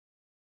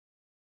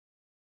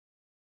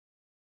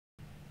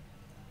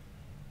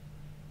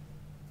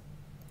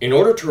In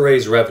order to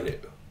raise revenue,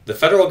 the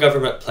federal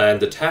government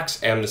planned the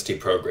tax amnesty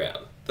program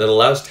that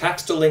allows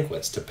tax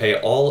delinquents to pay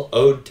all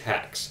owed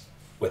tax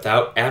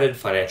without added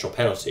financial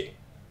penalty.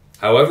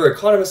 However,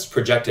 economists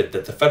projected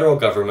that the federal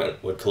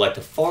government would collect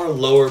a far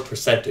lower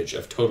percentage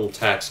of total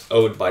tax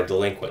owed by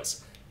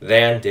delinquents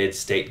than did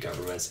state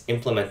governments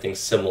implementing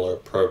similar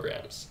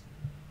programs.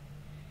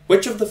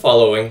 Which of the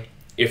following,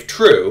 if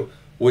true,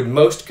 would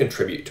most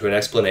contribute to an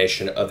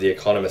explanation of the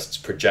economists'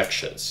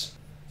 projections?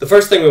 The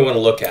first thing we want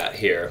to look at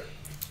here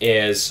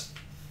is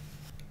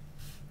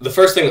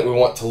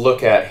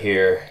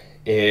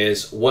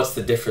what's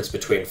the difference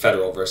between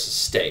federal versus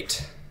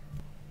state?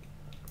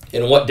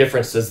 And what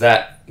difference does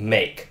that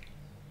make?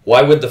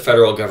 Why would the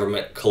federal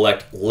government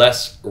collect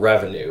less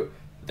revenue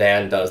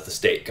than does the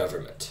state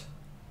government?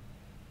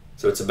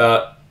 So it's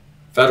about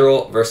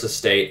federal versus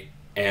state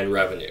and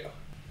revenue.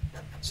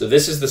 So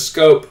this is the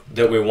scope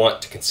that we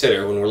want to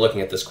consider when we're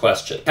looking at this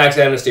question. Tax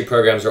amnesty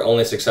programs are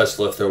only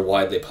successful if they're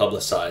widely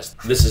publicized.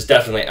 This is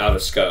definitely out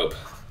of scope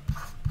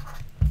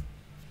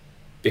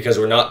because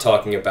we're not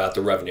talking about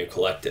the revenue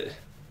collected.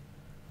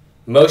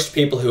 Most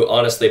people who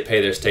honestly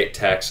pay their state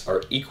tax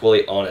are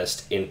equally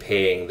honest in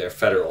paying their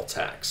federal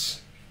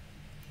tax.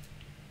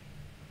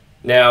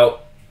 Now,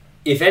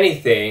 if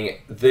anything,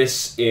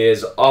 this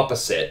is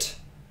opposite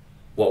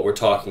what we're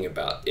talking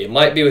about. It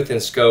might be within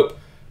scope,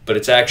 but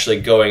it's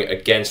actually going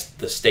against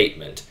the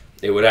statement.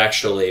 It would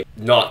actually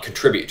not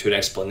contribute to an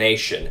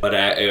explanation,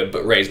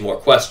 but raise more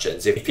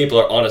questions. If people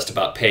are honest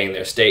about paying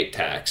their state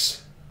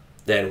tax,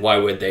 then why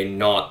would they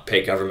not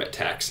pay government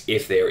tax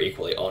if they are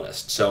equally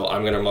honest? So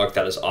I'm going to mark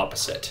that as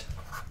opposite.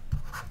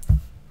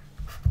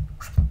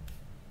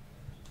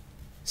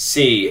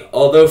 C.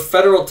 Although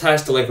federal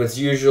tax delinquents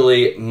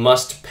usually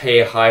must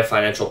pay high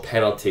financial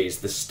penalties,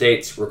 the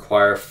states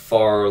require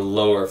far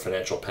lower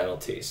financial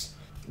penalties.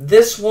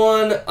 This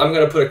one, I'm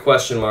going to put a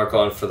question mark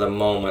on for the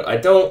moment. I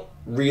don't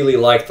really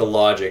like the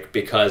logic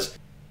because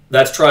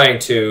that's trying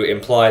to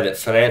imply that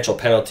financial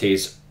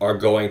penalties are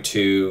going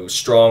to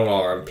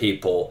strong-arm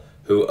people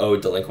who owe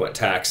delinquent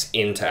tax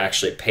into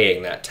actually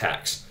paying that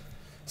tax.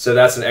 So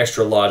that's an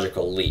extra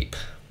logical leap.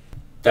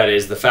 That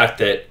is, the fact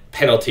that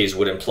penalties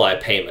would imply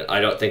payment. I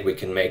don't think we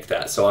can make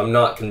that, so I'm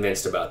not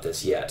convinced about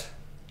this yet.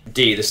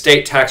 D. The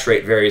state tax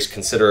rate varies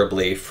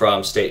considerably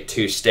from state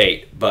to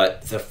state,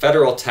 but the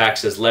federal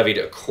tax is levied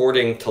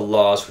according to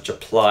laws which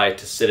apply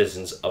to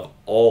citizens of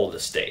all the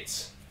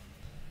states.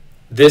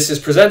 This is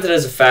presented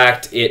as a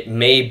fact. It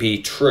may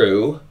be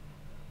true,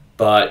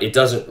 but it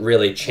doesn't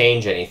really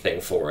change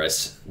anything for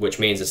us, which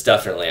means it's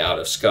definitely out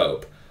of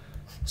scope.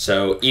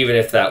 So even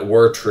if that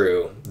were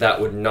true,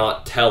 that would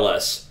not tell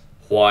us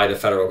why the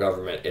federal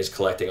government is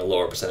collecting a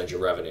lower percentage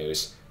of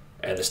revenues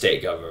and the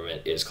state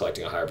government is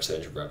collecting a higher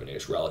percentage of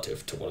revenues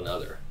relative to one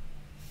another.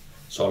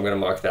 So I'm going to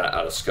mark that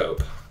out of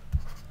scope.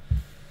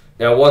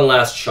 Now one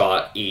last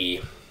shot,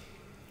 E.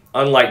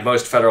 Unlike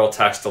most federal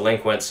tax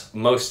delinquents,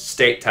 most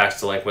state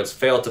tax delinquents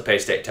fail to pay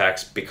state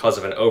tax because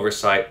of an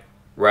oversight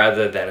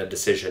rather than a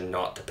decision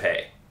not to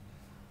pay.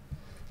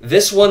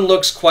 This one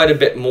looks quite a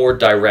bit more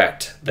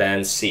direct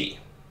than C.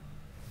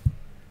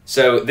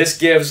 So this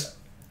gives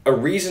a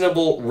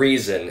reasonable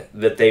reason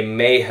that they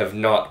may have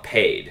not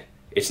paid.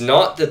 It's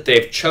not that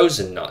they've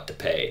chosen not to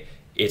pay,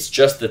 it's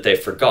just that they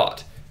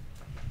forgot.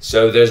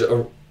 So there's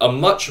a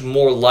much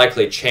more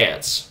likely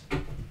chance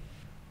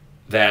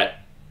that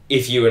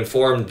if you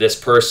informed this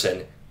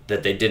person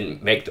that they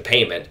didn't make the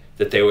payment,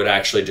 that they would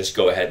actually just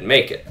go ahead and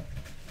make it.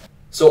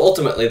 So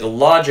ultimately, the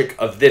logic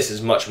of this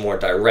is much more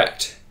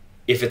direct.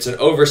 If it's an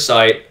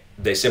oversight,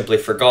 they simply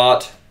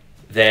forgot,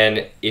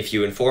 then if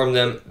you inform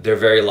them, they're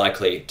very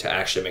likely to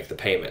actually make the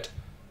payment.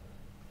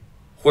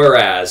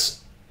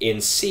 Whereas in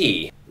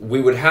C,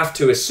 we would have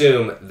to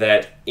assume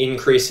that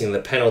increasing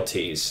the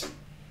penalties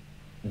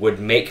would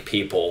make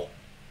people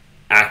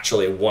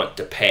actually want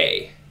to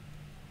pay.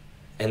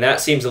 And that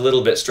seems a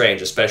little bit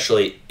strange,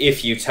 especially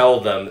if you tell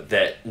them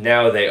that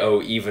now they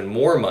owe even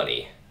more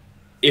money.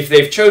 If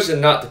they've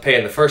chosen not to pay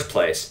in the first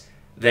place,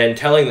 then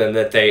telling them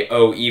that they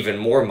owe even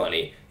more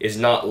money is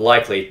not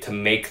likely to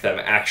make them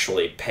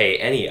actually pay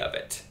any of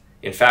it.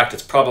 In fact,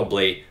 it's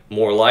probably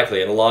more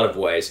likely in a lot of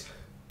ways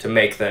to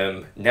make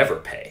them never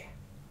pay.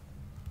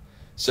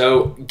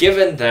 So,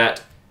 given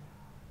that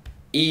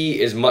E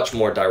is much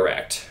more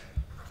direct,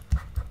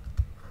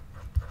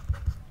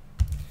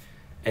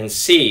 and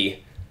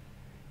C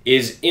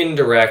is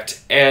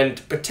indirect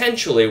and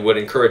potentially would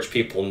encourage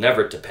people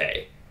never to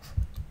pay,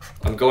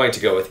 I'm going to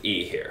go with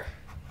E here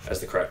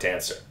as the correct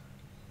answer.